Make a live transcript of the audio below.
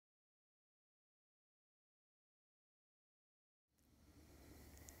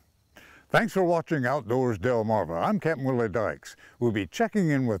Thanks for watching Outdoors Delmarva. I'm Captain Willie Dykes. We'll be checking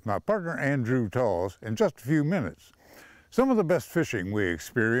in with my partner Andrew Tawes in just a few minutes. Some of the best fishing we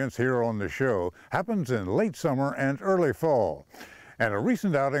experience here on the show happens in late summer and early fall. And a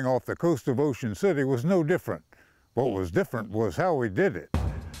recent outing off the coast of Ocean City was no different. What was different was how we did it.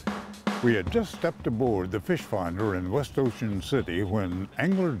 We had just stepped aboard the Fish Finder in West Ocean City when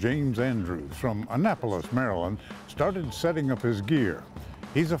angler James Andrews from Annapolis, Maryland, started setting up his gear.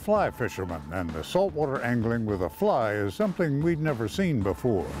 He's a fly fisherman, and the saltwater angling with a fly is something we'd never seen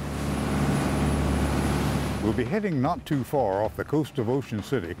before. We'll be heading not too far off the coast of Ocean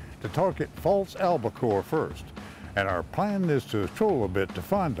City to target false albacore first, and our plan is to troll a bit to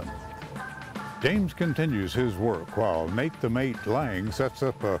find them. James continues his work while Nate the Mate Lang sets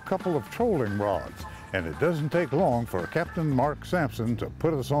up a couple of trolling rods, and it doesn't take long for Captain Mark Sampson to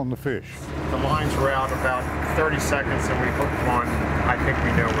put us on the fish. The lines were out about 30 seconds and we hooked one. I think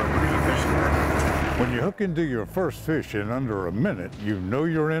we know where we're going to fish there. When you hook into your first fish in under a minute, you know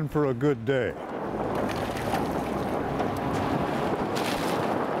you're in for a good day.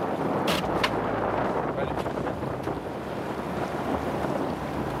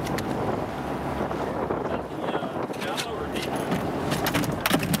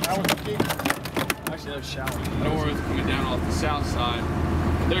 Shallow. I don't worry, it's coming down off the south side.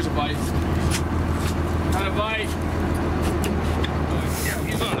 There's a bite. Got a bite. Yeah,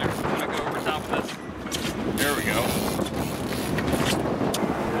 he's on there. I'm gonna go over top of this. There we go.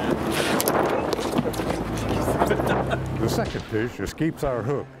 The second fish escapes our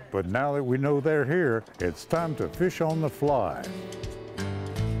hook, but now that we know they're here, it's time to fish on the fly.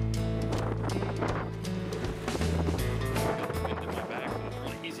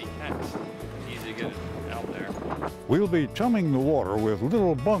 We'll be chumming the water with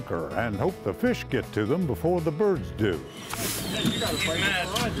little bunker and hope the fish get to them before the birds do.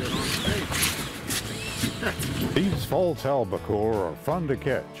 These false albacore are fun to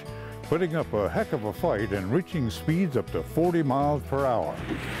catch, putting up a heck of a fight and reaching speeds up to 40 miles per hour.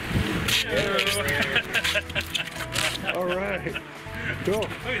 All right. Cool.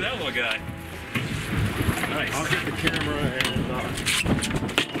 Look at that little guy. Nice. I'll get the camera and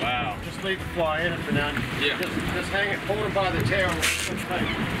wow. Just leave the fly in it for now. Yeah. Just hang it, hold it by the tail.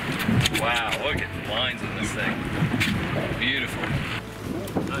 Wow, look at the lines in this thing. Beautiful.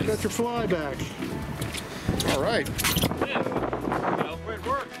 Nice. Got your fly back. All right. Yeah. Well, it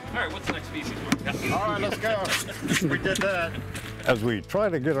worked. All right, what's the next species? All right, let's go. We did that. As we try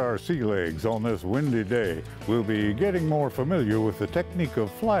to get our sea legs on this windy day, we'll be getting more familiar with the technique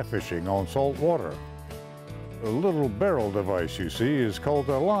of fly fishing on salt water. The little barrel device you see is called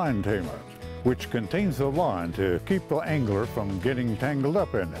a line tamer, which contains the line to keep the angler from getting tangled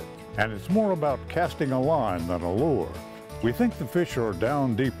up in it. And it's more about casting a line than a lure. We think the fish are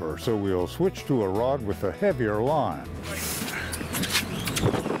down deeper, so we'll switch to a rod with a heavier line.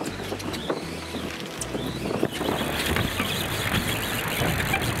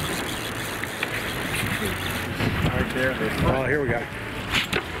 Right there. Oh, here we go.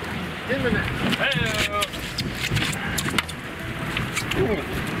 Give him a minute. Hey-o.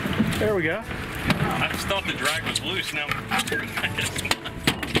 There we go. I just thought the drag was loose now.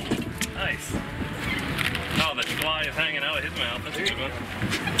 Nice. Oh, the fly is hanging out of his mouth. That's a good one.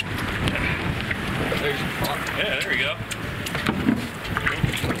 Yeah, there we go.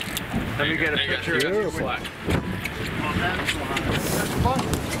 Let me get a picture of your fly.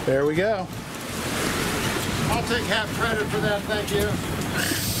 There we go. I'll take half credit for that, thank you.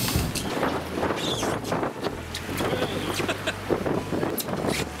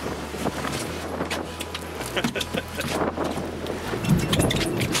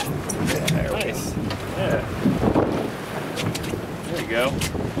 Nice. Yeah. There you go.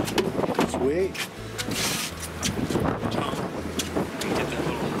 Sweet. Tom, get that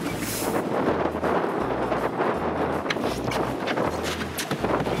little...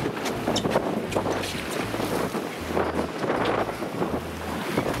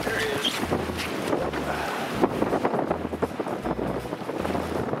 There he is.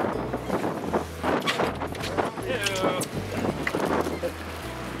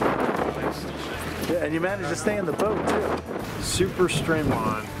 Yeah, and you managed to stay in the boat too. Super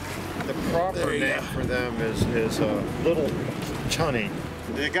streamline. The proper name for them is little chunny.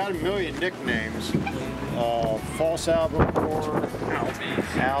 They got a million nicknames. False albacore,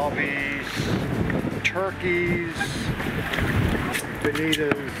 albies, turkeys,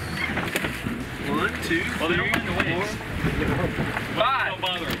 bonitas. 1, 2, well, they don't mind the waves. 5. Don't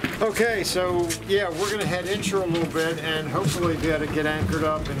bother them. Okay, so yeah, we're gonna head inshore a little bit and hopefully be able to get anchored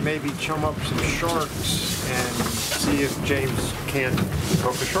up and maybe chum up some sharks and see if James can't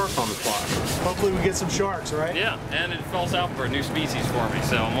hook a shark on the fly. Hopefully we get some sharks, right? Yeah, and it falls out for a new species for me,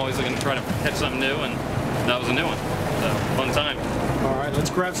 so I'm always looking to try to catch something new, and that was a new one. So, fun time. All right, let's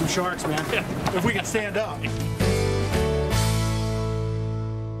grab some sharks, man. Yeah. If we can stand up.